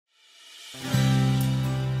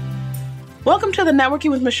Welcome to the Networking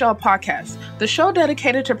with Michelle podcast, the show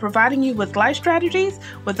dedicated to providing you with life strategies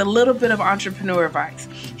with a little bit of entrepreneur advice.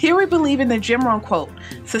 Here we believe in the Jim Rohn quote,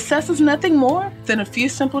 success is nothing more than a few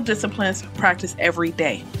simple disciplines practiced every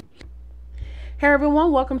day. Hey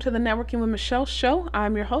everyone, welcome to the Networking with Michelle show.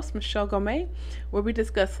 I'm your host, Michelle Gomez, where we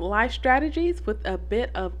discuss life strategies with a bit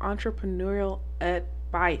of entrepreneurial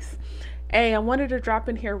advice. Hey, I wanted to drop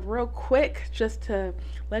in here real quick just to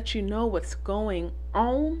let you know what's going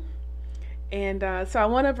on. And so I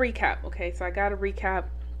want to recap. Okay, so I got to recap.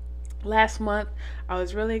 Last month, I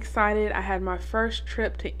was really excited. I had my first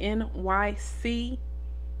trip to NYC,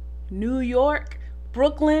 New York.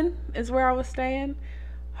 Brooklyn is where I was staying.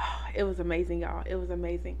 It was amazing, y'all. It was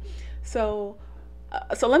amazing. So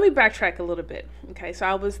let me backtrack a little bit. Okay, so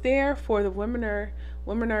I was there for the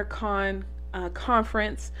WomeneurCon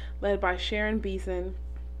conference led by Sharon Beeson,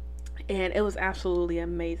 and it was absolutely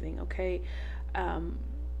amazing. Okay.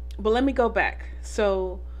 But let me go back.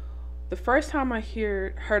 So the first time I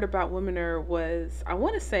heard about Womeneur was, I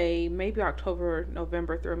want to say maybe October,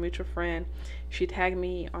 November, through a mutual friend. She tagged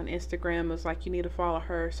me on Instagram. It was like, you need to follow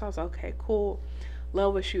her. So I was like, okay, cool.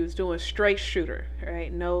 Love what she was doing. Straight shooter,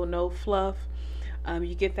 right? No fluff.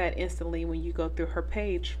 You get that instantly when you go through her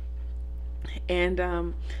page. And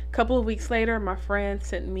a couple of weeks later, my friend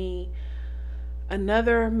sent me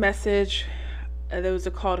another message. There was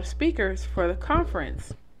a call to speakers for the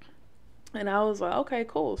conference. And I was like, okay,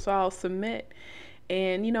 cool. So I'll submit.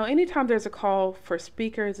 And, anytime there's a call for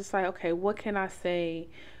speakers, it's like, okay, what can I say?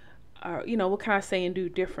 What can I say and do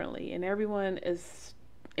differently? And everyone is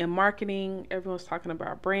in marketing. Everyone's talking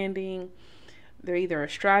about branding. They're either a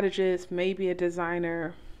strategist, maybe a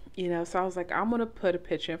designer, So I was like, I'm going to put a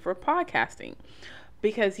pitch in for podcasting.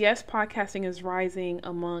 Because, yes, podcasting is rising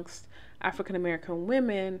amongst African-American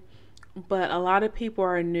women, but a lot of people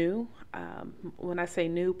are new. When I say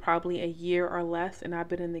new, probably a year or less, and I've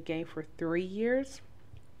been in the game for 3 years.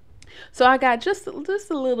 So I got just a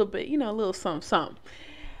little bit, a little something.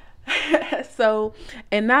 So,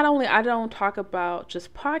 and not only I don't talk about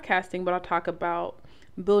just podcasting, but I'll talk about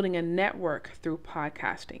building a network through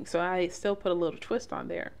podcasting. So I still put a little twist on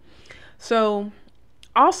there. So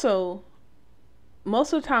also,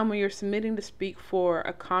 most of the time when you're submitting to speak for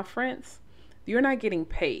a conference, you're not getting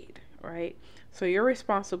paid, right? So you're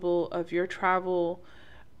responsible of your travel.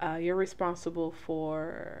 You're responsible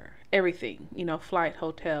for everything, flight,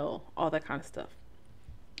 hotel, all that kind of stuff.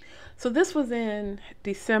 So this was in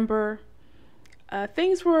December.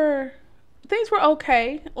 Things were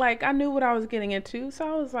okay. Like, I knew what I was getting into. So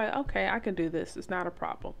I was like, okay, I can do this. It's not a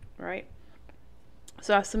problem, right?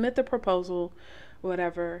 So I submit the proposal,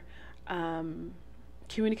 whatever.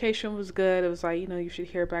 Communication was good. It was like, you should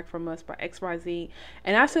hear back from us by XYZ.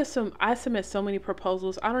 And I submit so many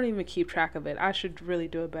proposals. I don't even keep track of it. I should really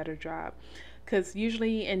do a better job. Because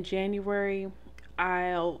usually in January,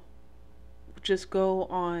 I'll just go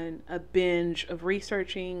on a binge of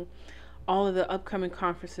researching all of the upcoming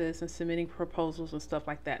conferences and submitting proposals and stuff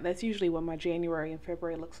like that. That's usually what my January and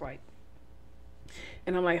February looks like.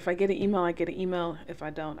 And I'm like, if I get an email, I get an email. If I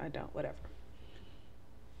don't, I don't, whatever.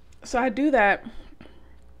 So I do that.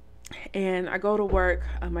 And I go to work,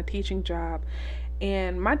 my teaching job,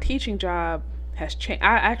 and my teaching job has changed.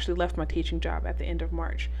 I actually left my teaching job at the end of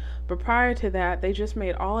March, but prior to that, they just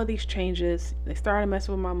made all of these changes. They started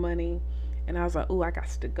messing with my money, and I was like, "Ooh, I got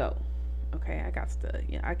to go. Okay, I got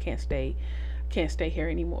to. I can't stay here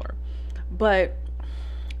anymore." But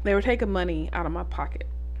they were taking money out of my pocket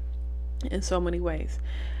in so many ways,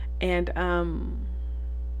 and I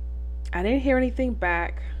didn't hear anything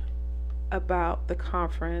back about the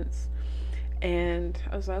conference, and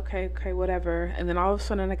I was like, okay, whatever. And then all of a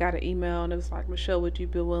sudden I got an email, and it was like, Michelle, would you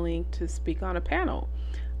be willing to speak on a panel?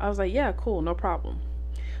 I was like, yeah, cool, no problem.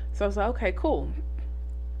 So I was like, okay, cool.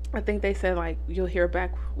 I think they said, like, you'll hear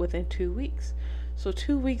back within 2 weeks. So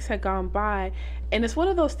 2 weeks had gone by, and it's one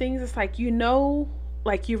of those things, it's like,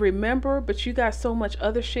 like you remember, but you got so much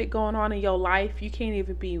other shit going on in your life, you can't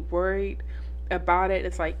even be worried about it.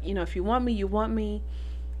 It's like, if you want me, you want me.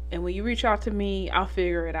 And when you reach out to me, I'll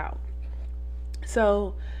figure it out.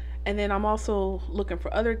 So, and then I'm also looking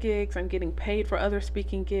for other gigs. I'm getting paid for other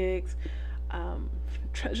speaking gigs.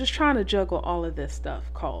 Just trying to juggle all of this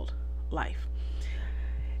stuff called life.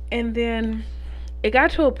 And then it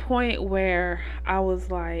got to a point where I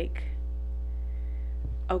was like,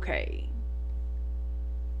 okay,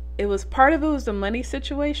 part of it was the money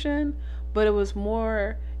situation, but it was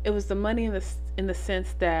the money in the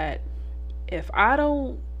sense that if I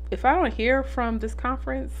don't hear from this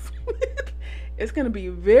conference, it's going to be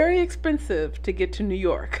very expensive to get to New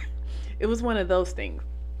York. It was one of those things.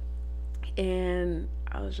 And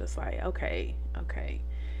I was just like, okay.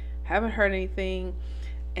 Haven't heard anything.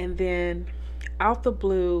 And then out the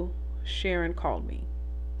blue, Sharon called me.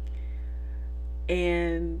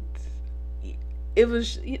 And it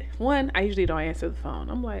was one, I usually don't answer the phone.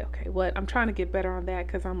 I'm like, okay, what? I'm trying to get better on that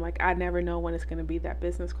because I'm like, I never know when it's going to be that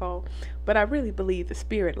business call. But I really believe the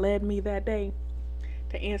spirit led me that day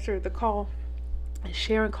to answer the call. And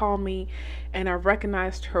Sharon called me, and I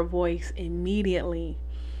recognized her voice immediately.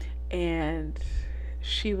 And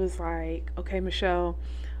she was like, okay, Michelle,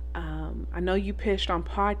 I know you pitched on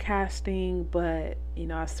podcasting, but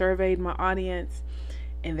I surveyed my audience,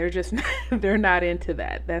 and they're just they're not into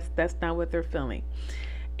that. That's not what they're feeling.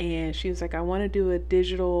 And she was like, I want to do a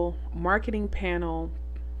digital marketing panel,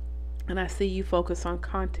 and I see you focus on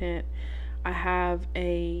content. I have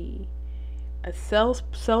a sales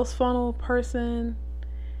funnel person,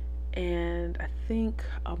 and I think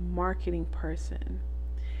a marketing person.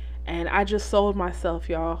 And I just sold myself,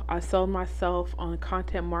 y'all. I sold myself on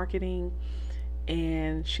content marketing.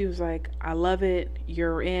 And she was like, I love it.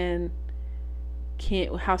 You're in.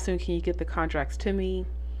 How soon can you get the contracts to me?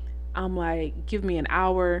 I'm like, give me an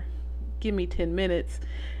hour, give me 10 minutes.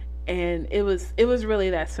 And it was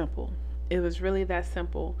really that simple. It was really that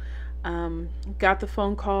simple. Got the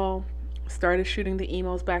phone call, started shooting the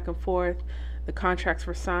emails back and forth. The contracts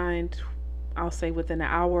were signed, I'll say within an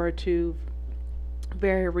hour or two,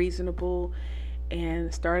 very reasonable,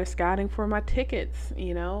 and started scouting for my tickets,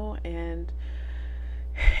 and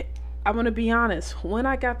I'm going to be honest, when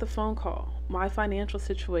I got the phone call, my financial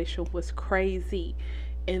situation was crazy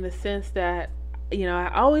in the sense that,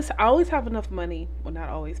 I always have enough money. Well, not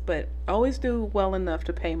always, but always do well enough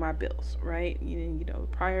to pay my bills, right?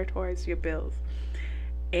 Prioritize your bills.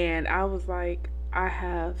 And I was like, I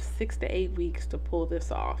have 6 to 8 weeks to pull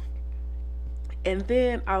this off. And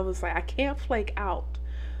then I was like, I can't flake out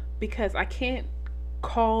because I can't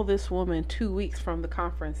call this woman 2 weeks from the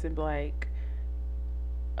conference and be like,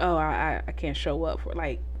 oh, I can't show up for,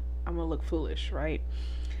 like, I'm gonna look foolish, right?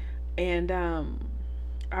 And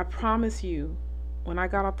I promise you, when I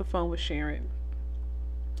got off the phone with Sharon,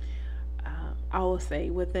 I will say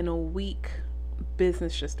within a week,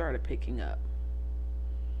 business just started picking up.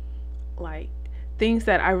 Like, things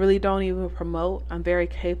that I really don't even promote, I'm very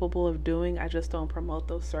capable of doing. I just don't promote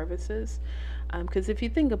those services. Because if you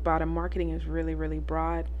think about it, marketing is really, really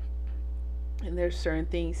broad. And there's certain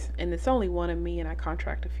things, and it's only one of me, and I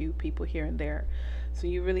contract a few people here and there. So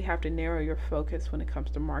you really have to narrow your focus when it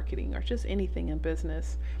comes to marketing or just anything in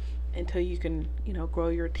business until you can, grow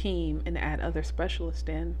your team and add other specialists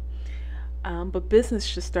in. But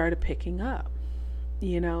business just started picking up.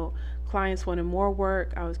 Clients wanted more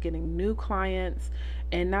work. I was getting new clients,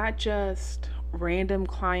 and not just random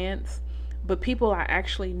clients, but people I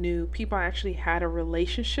actually knew, people I actually had a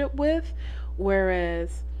relationship with.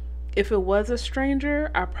 Whereas if it was a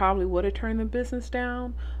stranger, I probably would have turned the business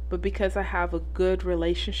down. But because I have a good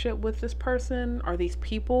relationship with this person or these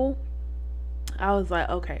people, I was like,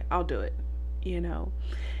 okay, I'll do it,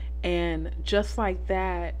 And just like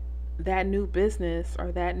that, that new business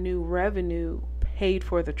or that new revenue paid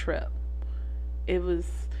for the trip. It was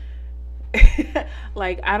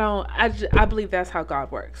like, I believe that's how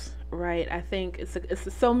God works, right? I think it's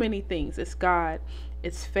so many things. It's God,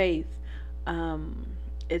 it's faith,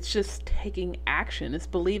 it's just taking action. It's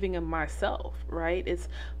believing in myself, right? It's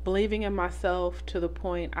believing in myself to the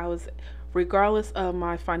point regardless of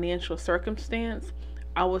my financial circumstance,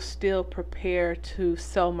 I was still prepared to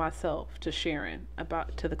sell myself to Sharon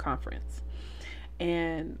to the conference.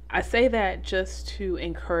 And I say that just to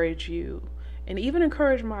encourage you and even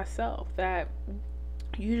encourage myself that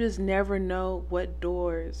you just never know what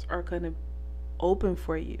doors are going to open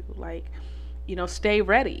for you. Like, stay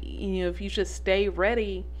ready. If you just stay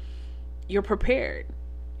ready, you're prepared.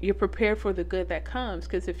 You're prepared for the good that comes.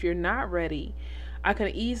 Because if you're not ready, I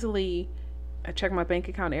check my bank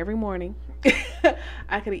account every morning.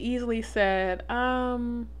 I could have easily said,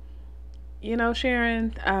 Sharon,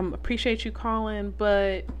 appreciate you calling,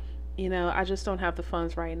 but, I just don't have the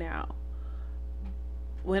funds right now.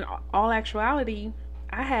 When all actuality,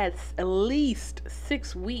 I had at least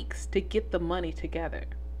 6 weeks to get the money together,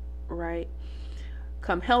 right?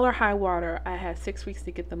 Come hell or high water, I had 6 weeks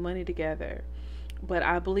to get the money together. But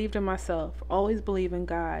I believed in myself, always believe in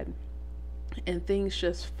God, and things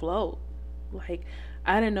just flowed. Like,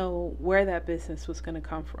 I didn't know where that business was going to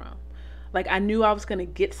come from. Like, I knew I was going to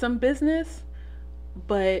get some business,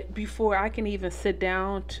 but before I can even sit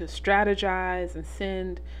down to strategize and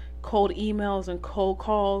send cold emails and cold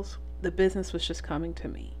calls, the business was just coming to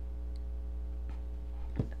me.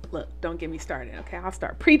 Look, don't get me started, okay? I'll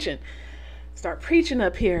start preaching. start preaching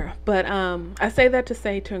up here. But I say that to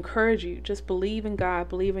say, to encourage you, just believe in God,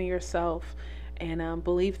 believe in yourself, and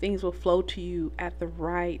believe things will flow to you at the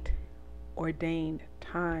right ordained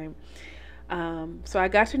time. So I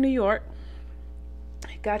got to New York.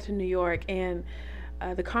 And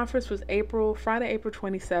the conference was Friday, April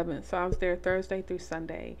 27th. So I was there Thursday through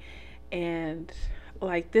Sunday. And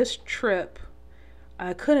like, this trip,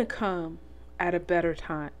 I couldn't come at a better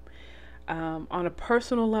time, on a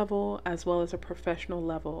personal level as well as a professional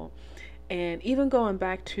level. And even going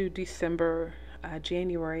back to December,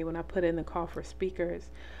 January, when I put in the call for speakers,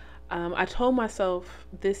 I told myself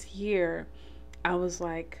this year, I was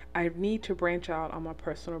like, I need to branch out on my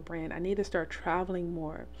personal brand. I need to start traveling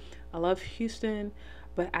more. I love Houston,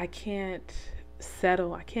 but I can't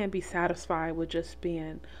settle. I can't be satisfied with just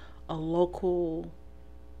being a local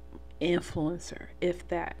influencer, if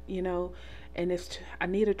that, and I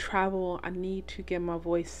need to travel. I need to get my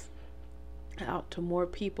voice out to more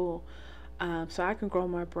people, so I can grow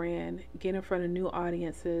my brand, get in front of new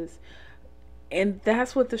audiences. And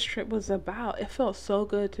that's what this trip was about. It felt so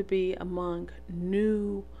good to be among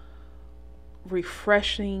new,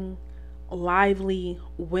 refreshing, lively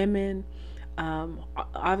women.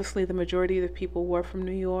 Obviously, the majority of the people were from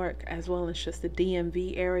New York, as well as just the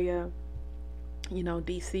DMV area,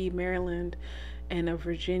 DC, Maryland, and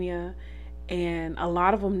Virginia. And a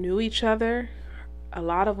lot of them knew each other. A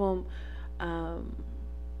lot of them,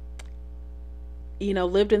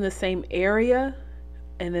 lived in the same area,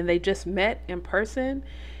 and then they just met in person.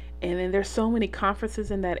 And then there's so many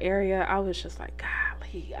conferences in that area. I was just like,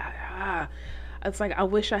 golly, it's like, I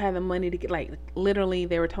wish I had the money to get, like, literally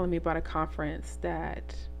they were telling me about a conference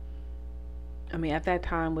that, at that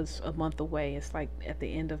time was a month away. It's like at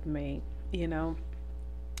the end of May,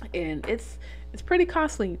 and it's pretty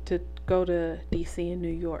costly to go to DC and New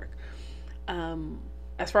York.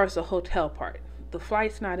 As far as the hotel part, the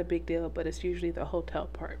flight's not a big deal, but it's usually the hotel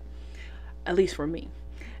part, at least for me.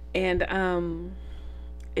 And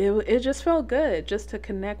it just felt good just to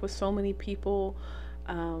connect with so many people,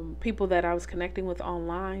 people that I was connecting with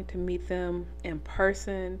online, to meet them in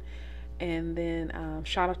person. And then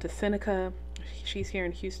shout out to Seneca. She's here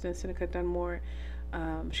in Houston, Seneca Dunmore.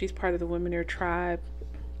 She's part of the Womeneure tribe.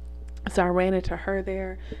 So I ran into her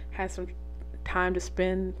there, had some time to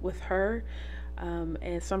spend with her.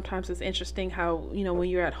 And sometimes it's interesting how, when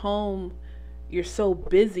you're at home, you're so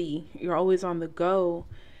busy, you're always on the go.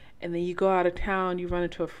 And then you go out of town, you run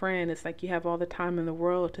into a friend. It's like you have all the time in the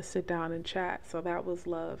world to sit down and chat. So that was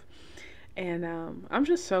love. And I'm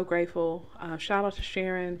just so grateful. Shout out to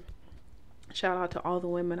Sharon. Shout out to all the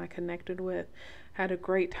women I connected with. Had a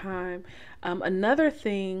great time. Another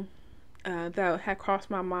thing that had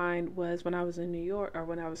crossed my mind was when I was in New York, or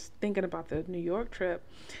when I was thinking about the New York trip,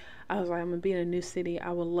 I was like, I'm going to be in a new city.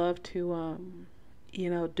 I would love to,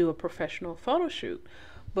 do a professional photo shoot.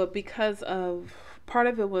 But because of, part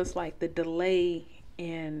of it was like the delay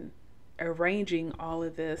in arranging all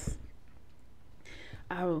of this,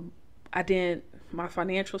 I didn't, my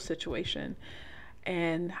financial situation.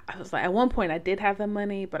 And I was like, at one point I did have the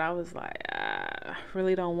money, but I was like, I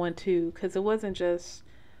really don't want to, because it wasn't just,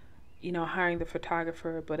 hiring the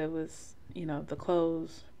photographer, but it was, the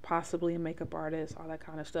clothes, possibly a makeup artist, all that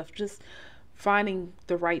kind of stuff. Just finding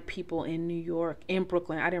the right people in New York, in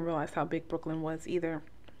Brooklyn. I didn't realize how big Brooklyn was either,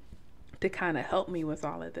 to kind of help me with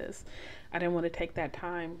all of this. I didn't want to take that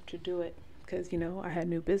time to do it because, I had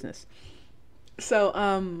new business. So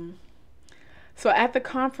at the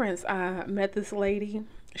conference, I met this lady.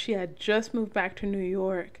 She had just moved back to New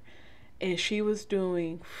York, and she was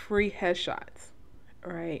doing free headshots,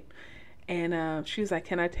 right? And she was like,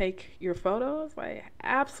 can I take your photo? I was like,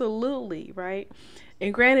 absolutely, right?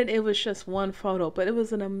 And granted, it was just one photo, but it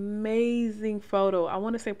was an amazing photo. I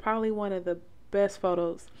want to say probably one of the best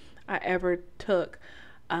photos I ever took.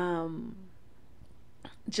 It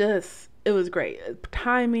was great.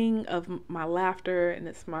 Timing of my laughter, and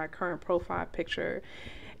it's my current profile picture.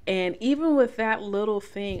 And even with that little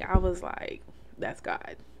thing, I was like, that's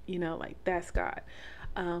God, that's God.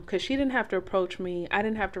 Because she didn't have to approach me. I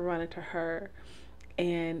didn't have to run into her.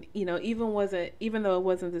 And, even though it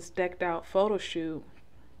wasn't this decked out photo shoot,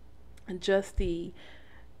 just the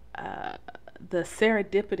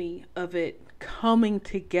serendipity of it coming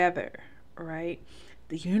together, right?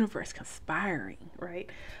 The universe conspiring, right?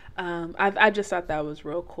 I just thought that was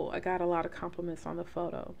real cool. I got a lot of compliments on the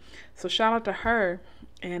photo. So shout out to her.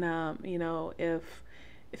 And,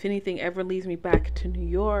 if anything ever leads me back to New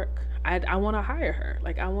York, I want to hire her.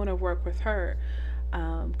 Like, I want to work with her,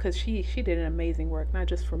 because she did an amazing work, not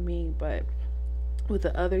just for me, but with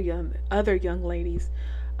the other young ladies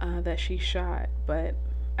that she shot. But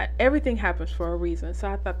everything happens for a reason. So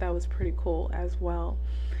I thought that was pretty cool as well.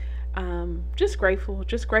 Just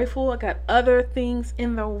grateful. I got other things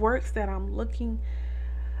in the works that I'm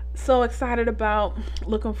so excited about,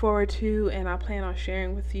 looking forward to, and I plan on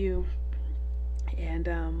sharing with you.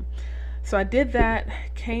 And so I did that,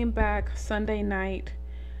 came back Sunday night.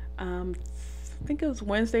 I think it was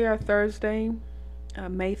Wednesday or Thursday,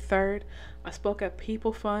 May 3rd. I spoke at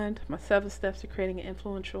People Fund, my 7 steps to creating an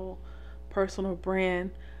influential personal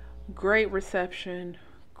brand. Great reception,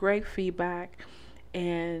 great feedback,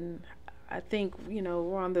 and I think,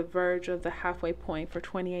 we're on the verge of the halfway point for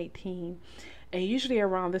 2018. And usually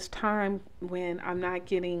around this time, when I'm not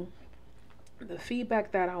getting the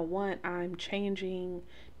feedback that I want, I'm changing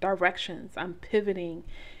directions, I'm pivoting.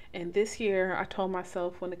 And this year, I told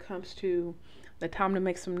myself, when it comes to the time to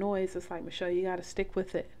make some noise, it's like, Michelle, you got to stick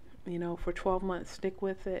with it. For 12 months, stick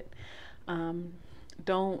with it.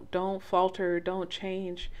 Don't falter, don't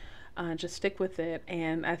change. Just stick with it.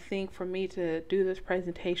 And I think for me to do this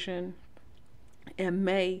presentation in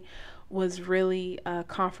May was really a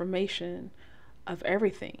confirmation of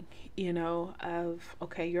everything,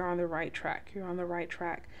 okay, you're on the right track. You're on the right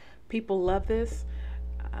track. People love this.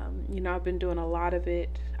 I've been doing a lot of it.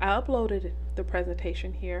 I uploaded the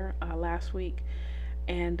presentation here last week,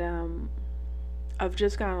 and I've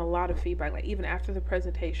just gotten a lot of feedback. Like, even after the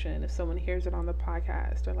presentation, if someone hears it on the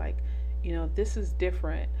podcast, they're like, this is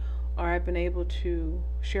different, or I've been able to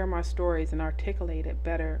share my stories and articulate it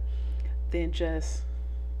better than just,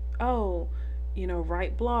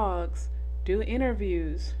 write blogs, do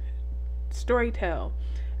interviews, storytell.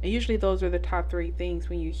 And usually those are the top 3 things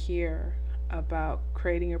when you hear about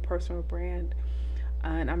creating your personal brand.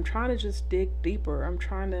 And I'm trying to just dig deeper. I'm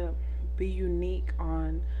trying to be unique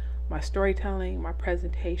on my storytelling, my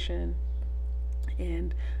presentation.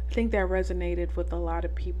 And I think that resonated with a lot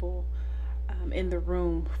of people in the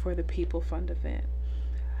room for the People Fund event.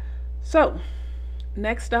 So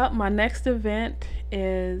next up, my next event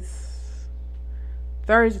is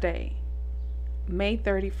Thursday, May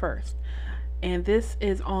 31st. And this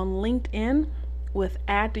is on LinkedIn with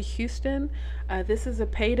Add to Houston. This is a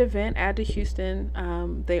paid event, Add to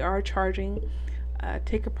Houston. They are charging.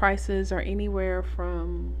 Ticket prices are anywhere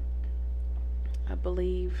from, I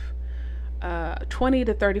believe, $20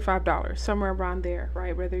 to $35, somewhere around there,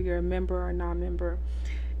 right? Whether you're a member or a non-member.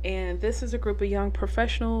 And this is a group of young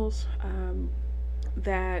professionals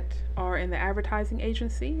that are in the advertising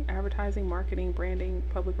agency, advertising, marketing, branding,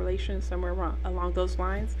 public relations, somewhere along those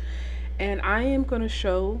lines. And I am going to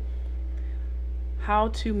show how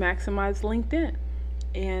to maximize LinkedIn.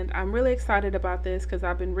 And I'm really excited about this because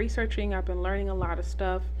I've been researching, I've been learning a lot of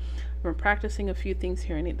stuff, I've been practicing a few things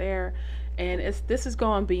here and there. And this is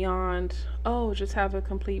going beyond, just have a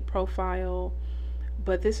complete profile.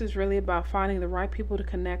 But this is really about finding the right people to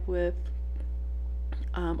connect with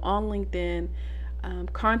on LinkedIn,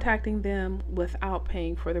 contacting them without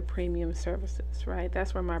paying for the premium services, right?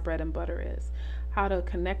 That's where my bread and butter is. How to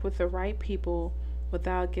connect with the right people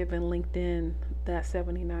without giving LinkedIn that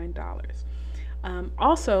 $79.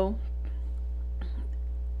 Also,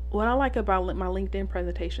 what I like about my LinkedIn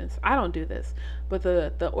presentations, I don't do this, but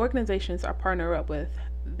the organizations I partner up with,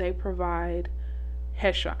 they provide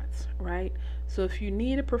headshots, right? So if you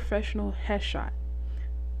need a professional headshot,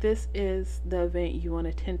 this is the event you want to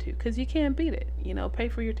attend to, because you can't beat it. Pay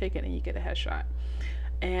for your ticket and you get a headshot.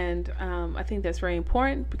 And I think that's very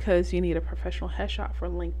important because you need a professional headshot for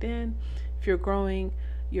LinkedIn. If you're growing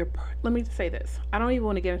let me say this. I don't even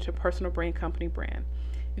want to get into personal brand, company brand.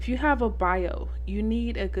 If you have a bio, you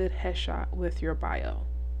need a good headshot with your bio,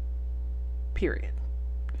 period.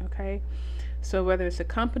 Okay? So whether it's a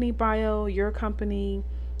company bio, your company,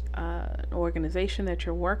 an organization that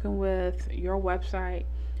you're working with, your website,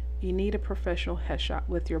 you need a professional headshot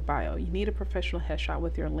with your bio. You need a professional headshot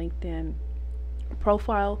with your LinkedIn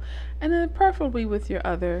profile, and then preferably with your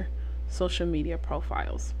other social media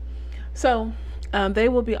profiles. So they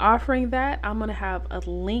will be offering that. I'm going to have a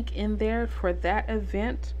link in there for that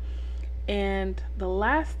event. And the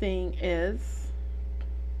last thing is,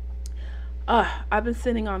 I've been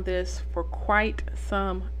sitting on this for quite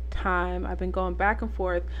some time. I've been going back and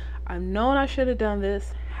forth. I've known I should have done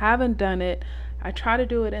this, haven't done it. I tried to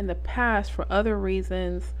do it in the past for other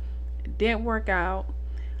reasons. It didn't work out.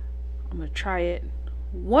 I'm going to try it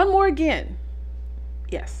one more again.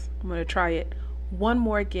 Yes, I'm going to try it one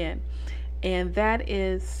more again. And that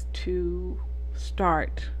is to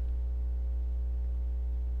start.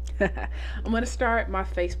 I'm going to start my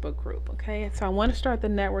Facebook group. Okay. So I want to start the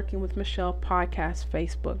Networking with Michelle podcast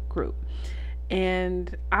Facebook group.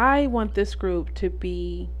 And I want this group to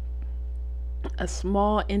be a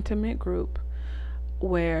small, intimate group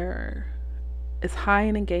where it's high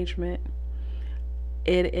in engagement.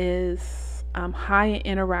 It is high in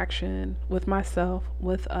interaction with myself,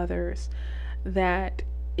 with others, that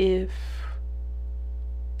if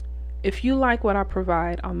you like what I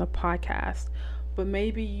provide on the podcast, but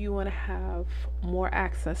maybe you want to have more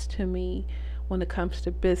access to me when it comes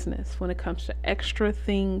to business, when it comes to extra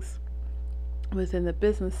things within the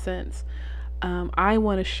business sense, I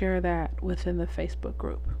want to share that within the Facebook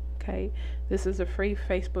group. Okay, this is a free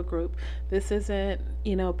Facebook group. This isn't,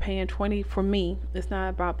 paying 20 for me. It's not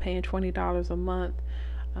about paying $20 a month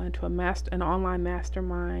to an online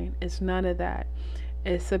mastermind. It's none of that.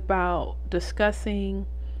 It's about discussing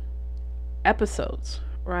episodes,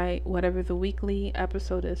 right? Whatever the weekly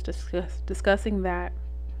episode is, discussing that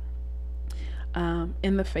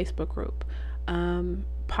in the Facebook group.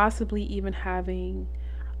 Possibly even having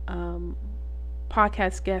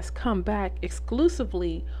podcast guests come back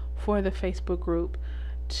exclusively for the Facebook group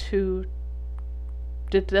to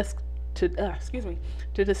discuss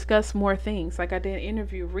more things. Like I did an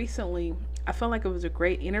interview recently. I felt like it was a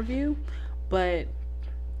great interview, but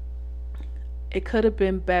it could have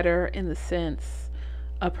been better in the sense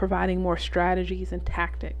of providing more strategies and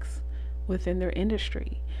tactics within their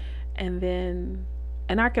industry. And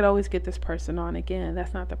I could always get this person on again.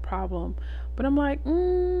 That's not the problem. But I'm like,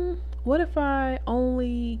 what if I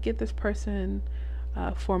only get this person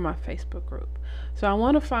for my Facebook group? So I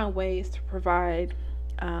want to find ways to provide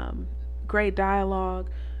great dialogue,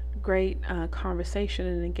 great conversation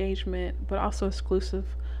and engagement, but also exclusive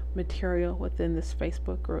material within this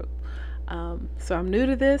Facebook group. So I'm new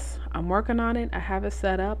to this. I'm working on it. I have it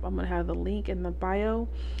set up. I'm going to have the link in the bio,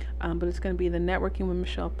 but it's going to be the Networking with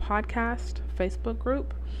Michelle podcast Facebook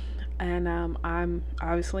group. And I'm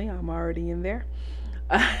already in there.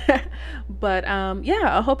 But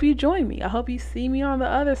I hope you join me. I hope you see me on the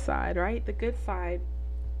other side, right? The good side.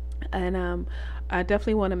 And I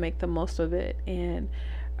definitely want to make the most of it. And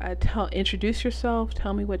introduce yourself.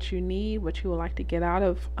 Tell me what you need, what you would like to get out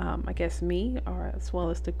of, me, or as well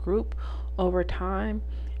as the group over time.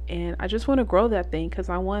 And I just want to grow that thing because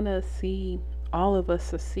I want to see all of us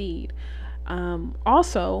succeed.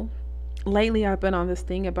 Also, lately I've been on this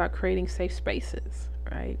thing about creating safe spaces,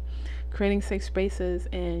 right? Creating safe spaces,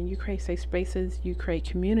 and you create safe spaces, you create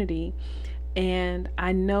community. And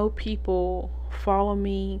I know people follow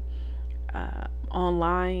me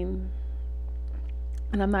online.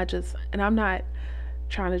 And I'm not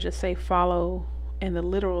trying to just say follow in the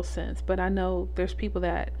literal sense, but I know there's people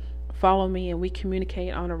that follow me and we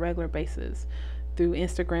communicate on a regular basis through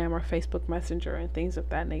Instagram or Facebook Messenger and things of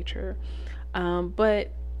that nature.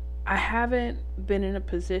 But I haven't been in a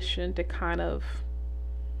position to kind of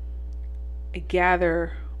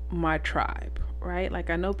gather my tribe, right? Like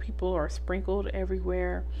I know people are sprinkled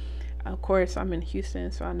everywhere. Of course, I'm in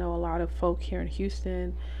Houston, so I know a lot of folk here in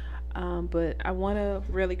Houston. But I want to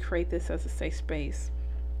really create this as a safe space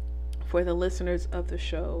for the listeners of the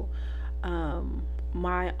show,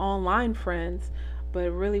 my online friends, but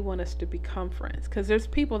really want us to become friends. Because there's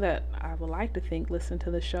people that I would like to think listen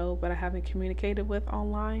to the show, but I haven't communicated with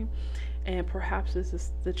online. And perhaps this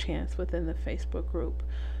is the chance within the Facebook group.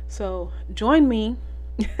 So join me.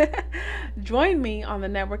 Join me on the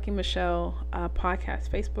Networking Michelle podcast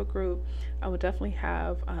Facebook group. I will definitely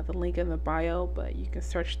have the link in the bio, but you can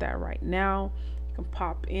search that right now. You can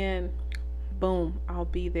pop in. Boom, I'll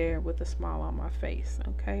be there with a smile on my face.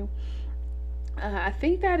 Okay. I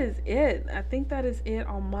think that is it.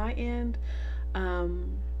 On my end.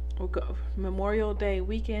 We'll go. Memorial Day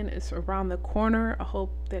weekend is around the corner. I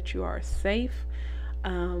hope that you are safe.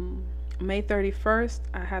 May 31st,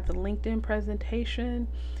 I have the LinkedIn presentation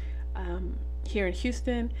here in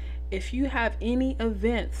Houston. If you have any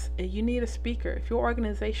events and you need a speaker, if your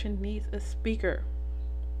organization needs a speaker,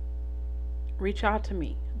 reach out to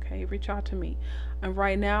me. Okay, reach out to me. And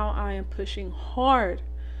right now I am pushing hard.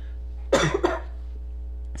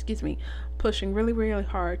 Pushing really, really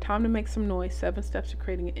hard. Time to make some noise. 7 steps to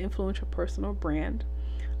creating an influential personal brand.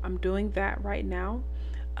 I'm doing that right now.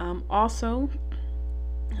 Also,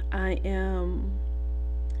 I am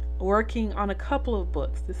working on a couple of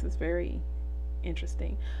books. This is very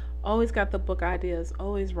interesting. Always got the book ideas,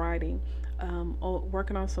 always writing,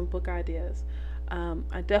 working on some book ideas.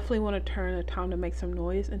 I definitely want to turn a Time to Make Some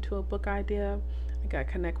Noise into a book idea. I got to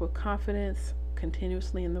connect with confidence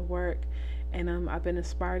continuously in the work. And I've been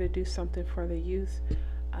inspired to do something for the youth.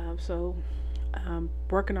 So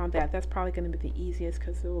working on that. That's probably going to be the easiest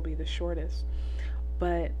because it will be the shortest.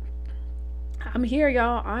 But I'm here,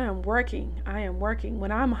 y'all. I am working.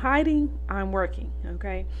 When I'm hiding, I'm working.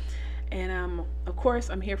 Okay. And of course,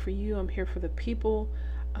 I'm here for you. I'm here for the people.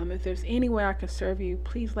 If there's any way I can serve you,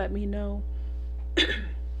 please let me know.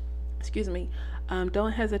 Excuse me.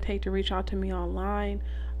 Don't hesitate to reach out to me online.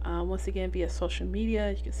 Once again, via social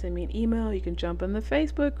media. You can send me an email. You can jump in the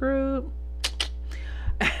Facebook group.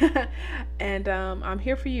 And I'm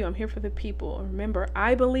here for you. I'm here for the people. Remember,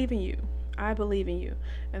 I believe in you. I believe in you.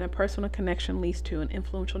 And a personal connection leads to an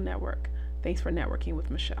influential network. Thanks for networking with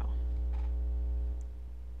Michelle.